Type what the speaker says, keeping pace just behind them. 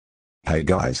Hey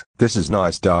guys, this is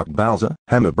Nice Dark Bowser,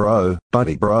 Hammer Bro,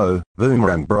 Buddy Bro,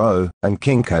 Boomerang Bro, and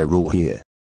King K. Rool here.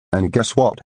 And guess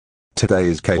what? Today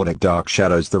is Chaotic Dark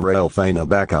Shadows the Rail Feiner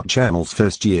backup channel's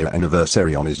first year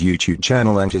anniversary on his YouTube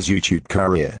channel and his YouTube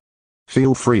career.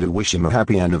 Feel free to wish him a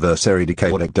happy anniversary to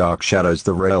Chaotic Dark Shadows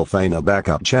the Rail Feiner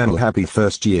backup channel. Happy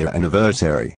first year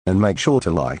anniversary, and make sure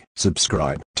to like,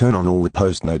 subscribe, turn on all the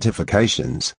post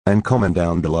notifications, and comment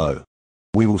down below.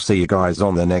 We will see you guys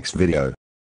on the next video.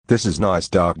 This is Nice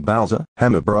Dark Bowser,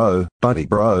 Hammer Bro, Buddy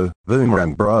Bro,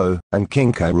 Boomerang Bro, and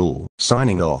King K. Rool,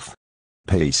 signing off.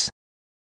 Peace.